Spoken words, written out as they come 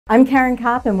I'm Caryn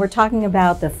Kopp, and we're talking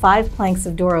about the 5 planks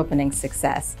of door opening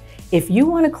success. If you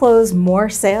want to close more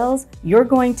sales, you're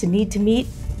going to need to meet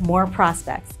more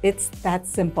prospects. It's that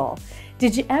simple.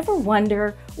 Did you ever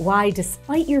wonder why,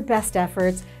 despite your best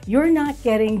efforts, you're not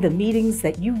getting the meetings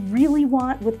that you really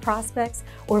want with prospects?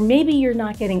 Or maybe you're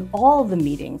not getting all the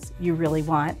meetings you really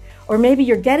want. Or maybe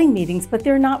you're getting meetings, but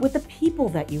they're not with the people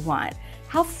that you want.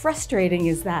 How frustrating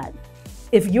is that?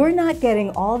 If you're not getting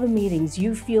all the meetings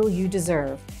you feel you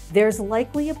deserve, there's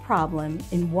likely a problem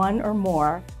in one or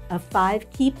more of 5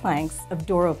 key planks of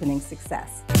door opening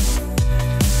success.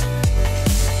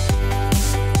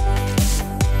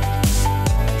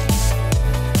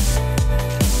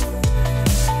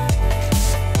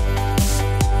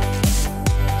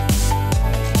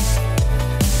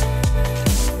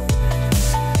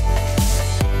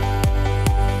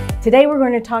 Today we're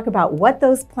going to talk about what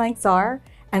those planks are,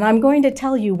 and I'm going to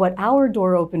tell you what our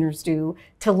door openers do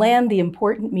to land the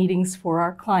important meetings for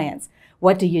our clients.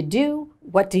 What do you do?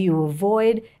 What do you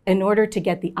avoid in order to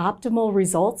get the optimal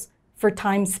results for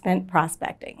time spent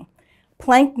prospecting?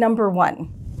 Plank number 1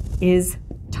 is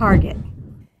target.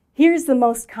 Here's the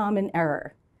most common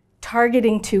error: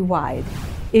 targeting too wide.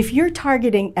 If you're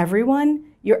targeting everyone,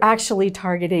 you're actually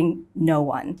targeting no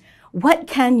one. What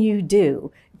can you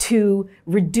do to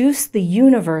reduce the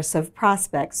universe of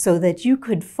prospects so that you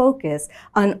could focus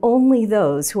on only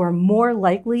those who are more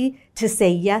likely to say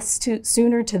yes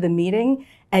sooner to the meeting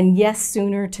and yes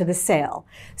sooner to the sale?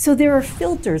 So there are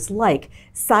filters like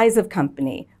size of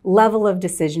company, level of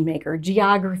decision maker,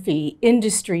 geography,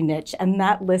 industry niche, and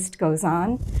that list goes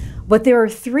on. But there are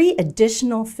 3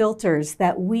 additional filters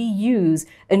that we use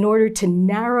in order to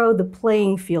narrow the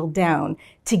playing field down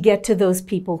to get to those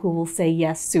people who will say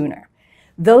yes sooner.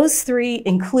 Those 3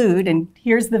 include, and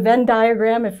here's the Venn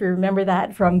diagram if you remember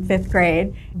that from 5th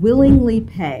grade, willingly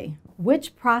pay.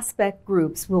 Which prospect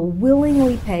groups will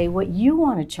willingly pay what you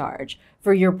want to charge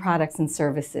for your products and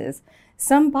services?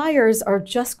 Some buyers are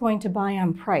just going to buy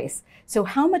on price. So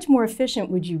how much more efficient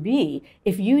would you be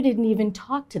if you didn't even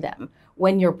talk to them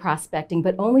when you're prospecting,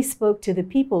 but only spoke to the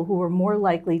people who are more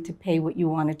likely to pay what you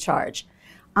want to charge?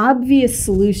 Obvious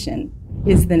solution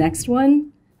is the next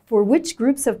one. For which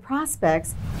groups of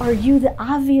prospects are you the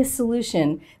obvious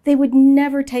solution? They would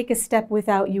never take a step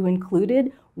without you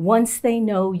included once they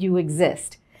know you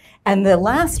exist. And the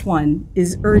last one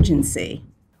is urgency.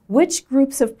 Which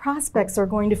groups of prospects are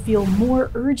going to feel more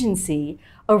urgency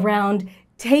around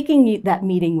taking that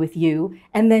meeting with you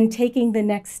and then taking the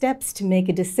next steps to make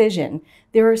a decision?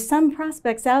 There are some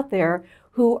prospects out there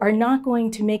who are not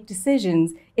going to make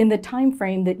decisions in the time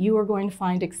frame that you are going to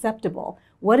find acceptable.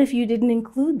 What if you didn't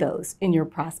include those in your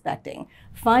prospecting?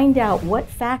 Find out what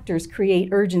factors create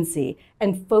urgency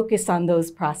and focus on those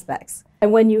prospects.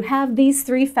 And when you have these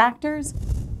 3 factors,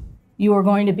 you are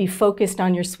going to be focused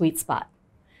on your sweet spot.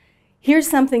 Here's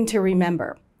something to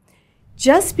remember.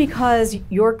 Just because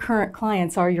your current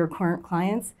clients are your current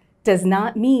clients does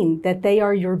not mean that they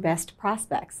are your best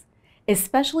prospects,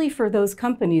 especially for those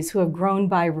companies who have grown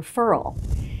by referral.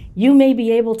 You may be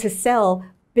able to sell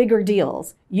bigger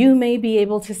deals. You may be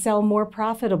able to sell more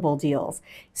profitable deals.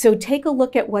 So take a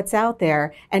look at what's out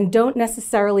there and don't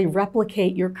necessarily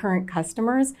replicate your current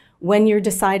customers when you're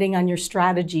deciding on your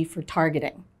strategy for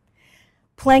targeting.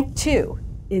 Plank 2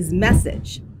 is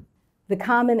message. The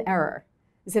common error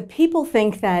is that people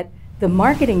think that the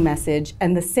marketing message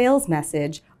and the sales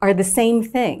message are the same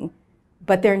thing,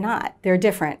 but they're not. They're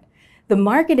different. The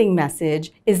marketing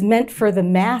message is meant for the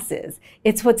masses.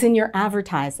 It's what's in your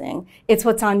advertising. It's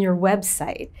what's on your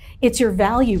website. It's your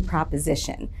value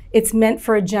proposition. It's meant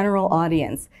for a general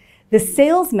audience. The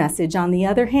sales message, on the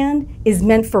other hand, is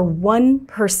meant for one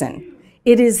person.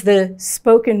 It is the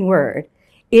spoken word.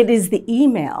 It is the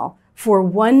email for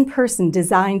one person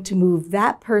designed to move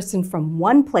that person from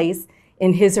one place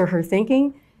in his or her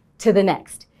thinking to the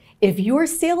next. If your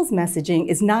sales messaging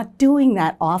is not doing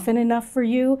that often enough for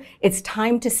you, it's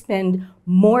time to spend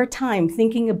more time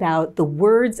thinking about the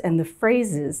words and the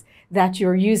phrases that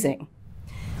you're using.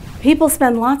 People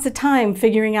spend lots of time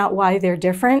figuring out why they're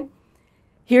different.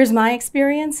 Here's my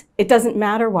experience. It doesn't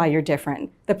matter why you're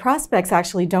different. The prospects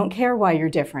actually don't care why you're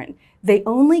different. They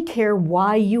only care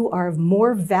why you are of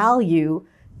more value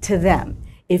to them.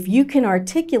 If you can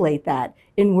articulate that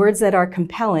in words that are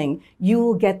compelling, you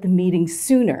will get the meeting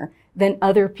sooner than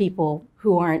other people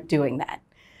who aren't doing that.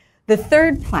 The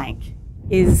 3rd plank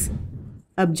is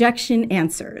objection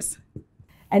answers.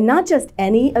 And not just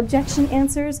any objection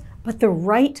answers, but the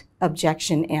right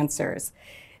objection answers.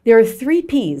 There are 3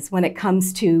 P's when it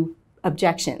comes to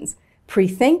objections: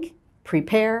 pre-think,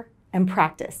 prepare, and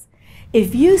practice.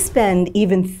 If you spend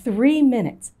even 3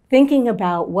 minutes thinking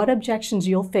about what objections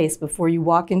you'll face before you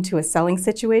walk into a selling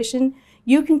situation,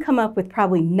 you can come up with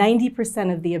probably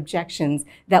 90% of the objections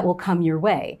that will come your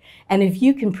way. And if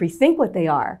you can pre-think what they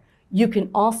are, you can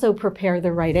also prepare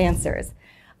the right answers.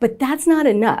 But that's not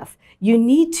enough. You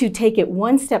need to take it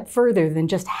one step further than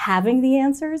just having the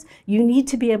answers. You need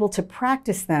to be able to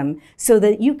practice them so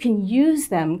that you can use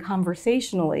them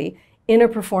conversationally in a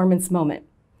performance moment.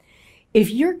 If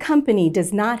your company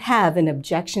does not have an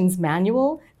objections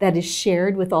manual that is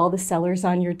shared with all the sellers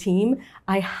on your team,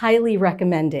 I highly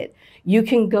recommend it. You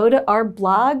can go to our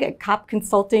blog at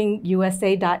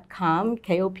koppconsultingusa.com,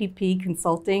 K-O-P-P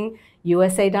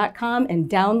consultingusa.com, and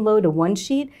download a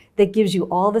one-sheet that gives you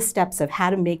all the steps of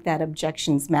how to make that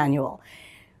objections manual.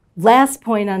 Last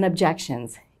point on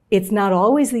objections. It's not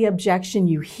always the objection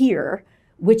you hear,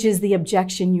 which is the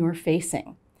objection you're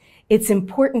facing. It's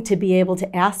important to be able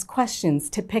to ask questions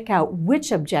to pick out which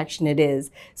objection it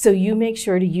is, so you make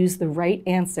sure to use the right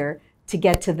answer to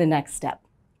get to the next step.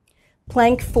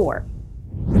 Plank 4,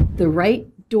 the right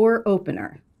door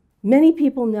opener. Many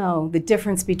people know the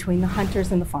difference between the hunters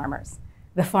and the farmers.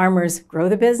 The farmers grow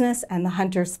the business and the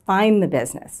hunters find the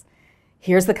business.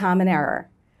 Here's the common error.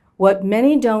 What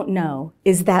many don't know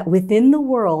is that within the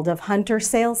world of hunter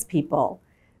salespeople,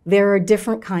 there are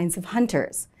different kinds of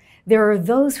hunters. There are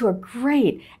those who are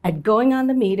great at going on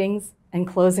the meetings and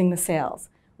closing the sales.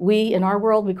 In our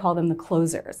world, we call them the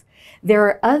closers. There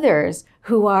are others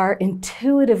who are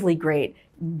intuitively great,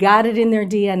 got it in their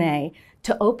DNA,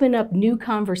 to open up new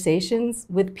conversations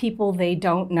with people they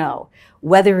don't know,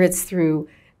 whether it's through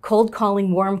cold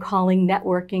calling, warm calling,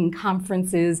 networking,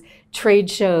 conferences, trade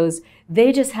shows.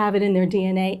 They just have it in their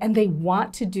DNA and they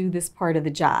want to do this part of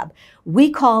the job. We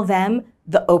call them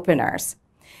the openers.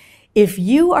 If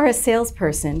you are a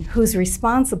salesperson who's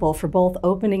responsible for both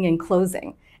opening and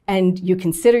closing, and you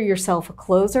consider yourself a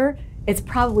closer, it's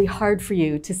probably hard for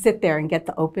you to sit there and get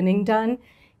the opening done.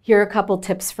 Here are a couple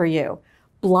tips for you.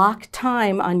 Block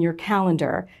time on your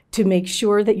calendar to make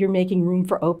sure that you're making room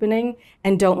for opening,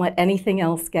 and don't let anything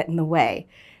else get in the way.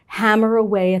 Hammer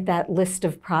away at that list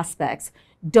of prospects.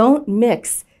 Don't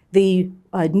mix the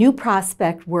new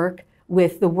prospect work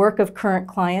with the work of current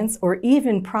clients or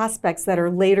even prospects that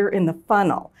are later in the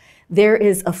funnel. There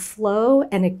is a flow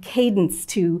and a cadence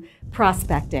to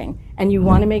prospecting, and you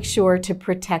want to make sure to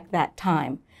protect that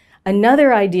time.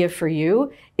 Another idea for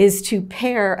you is to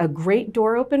pair a great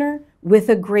door opener with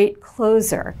a great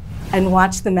closer and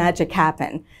watch the magic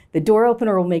happen. The door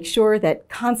opener will make sure that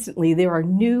constantly there are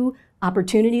new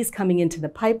opportunities coming into the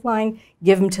pipeline,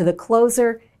 give them to the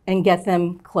closer, and get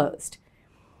them closed.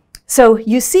 So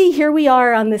you see, here we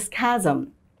are on this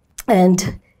chasm,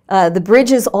 and the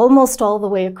bridge is almost all the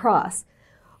way across,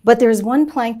 but there's one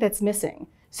plank that's missing.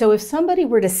 So if somebody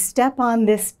were to step on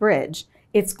this bridge,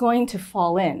 it's going to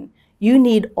fall in. You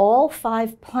need all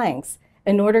 5 planks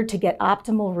in order to get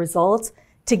optimal results,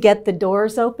 to get the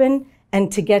doors open, and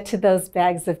to get to those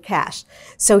bags of cash.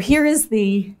 So here is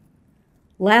the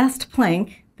last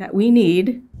plank that we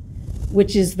need,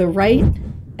 which is the right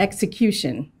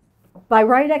execution. By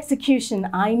right execution,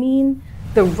 I mean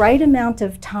the right amount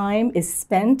of time is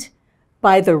spent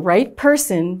by the right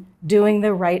person doing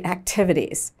the right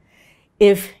activities.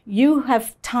 If you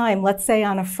have time, let's say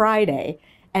on a Friday,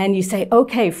 and you say,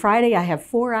 okay, Friday I have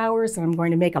 4 hours and I'm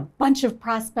going to make a bunch of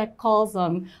prospect calls,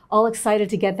 I'm all excited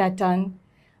to get that done,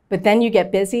 but then you get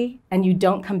busy and you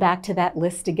don't come back to that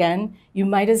list again, you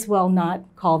might as well not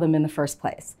call them in the first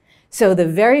place. So the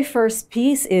very first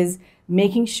piece is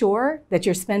making sure that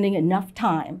you're spending enough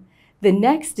time. The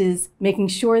next is making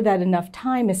sure that enough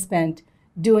time is spent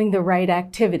doing the right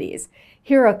activities.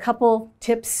 Here are a couple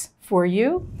tips for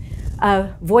you.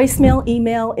 Voicemail,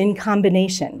 email in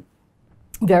combination.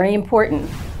 Very important.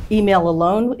 Email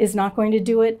alone is not going to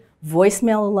do it.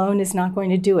 Voicemail alone is not going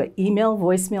to do it. Email,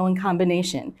 voicemail in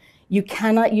combination. You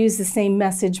cannot use the same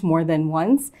message more than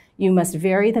once. You must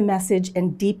vary the message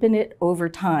and deepen it over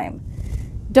time.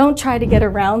 Don't try to get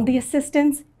around the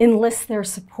assistants, enlist their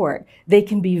support. They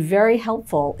can be very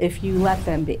helpful if you let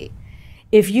them be.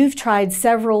 If you've tried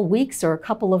several weeks or a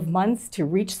couple of months to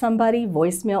reach somebody,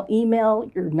 voicemail, email,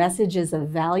 your message is of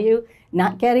value,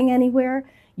 not getting anywhere,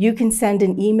 you can send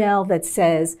an email that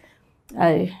says,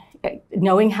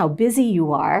 knowing how busy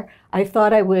you are, I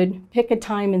thought I would pick a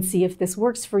time and see if this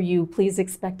works for you. Please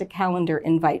expect a calendar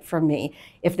invite from me.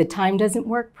 If the time doesn't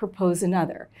work, propose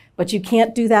another. But you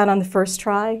can't do that on the first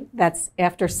try. That's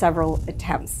after several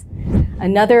attempts.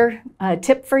 Another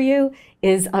tip for you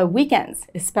is weekends,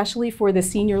 especially for the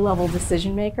senior level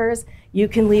decision makers. You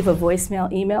can leave a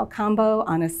voicemail email combo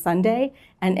on a Sunday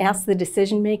and ask the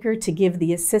decision maker to give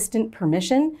the assistant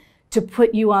permission to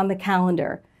put you on the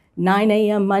calendar. 9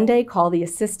 a.m. Monday, call the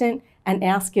assistant and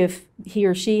ask if he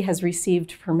or she has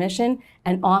received permission,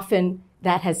 and often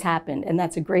that has happened, and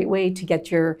that's a great way to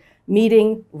get your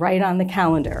meeting right on the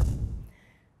calendar.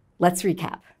 Let's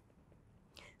recap.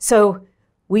 So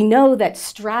we know that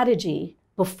strategy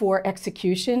before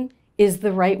execution is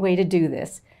the right way to do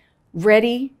this.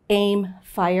 Ready, aim,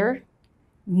 fire,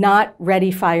 not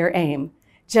ready, fire, aim.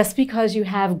 Just because you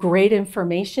have great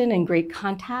information and great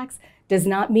contacts does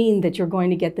not mean that you're going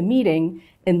to get the meeting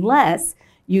unless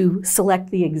you select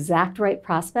the exact right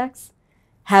prospects,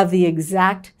 have the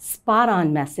exact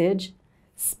spot-on message,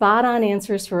 spot-on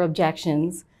answers for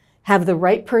objections, have the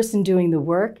right person doing the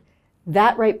work.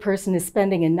 That right person is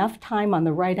spending enough time on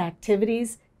the right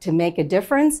activities to make a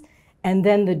difference, and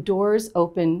then the doors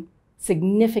open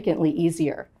significantly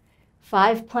easier.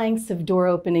 5 planks of door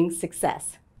opening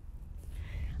success.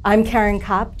 I'm Caryn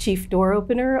Kopp, Chief Door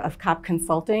Opener of Kopp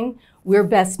Consulting. We're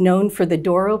best known for the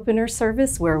Door Opener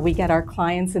service, where we get our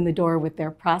clients in the door with their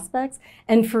prospects,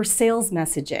 and for sales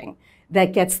messaging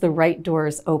that gets the right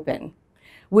doors open.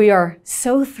 We are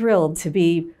so thrilled to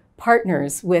be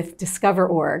partners with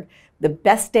DiscoverOrg, the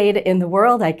best data in the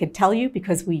world, I could tell you,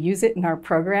 because we use it in our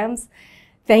programs.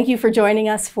 Thank you for joining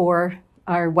us for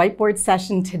our whiteboard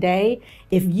session today.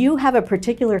 If you have a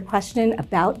particular question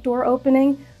about door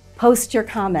opening, post your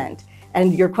comment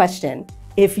and your question.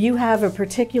 If you have a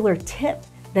particular tip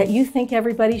that you think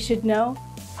everybody should know,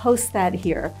 post that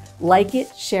here. Like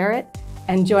it, share it,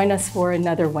 and join us for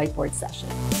another whiteboard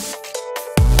session.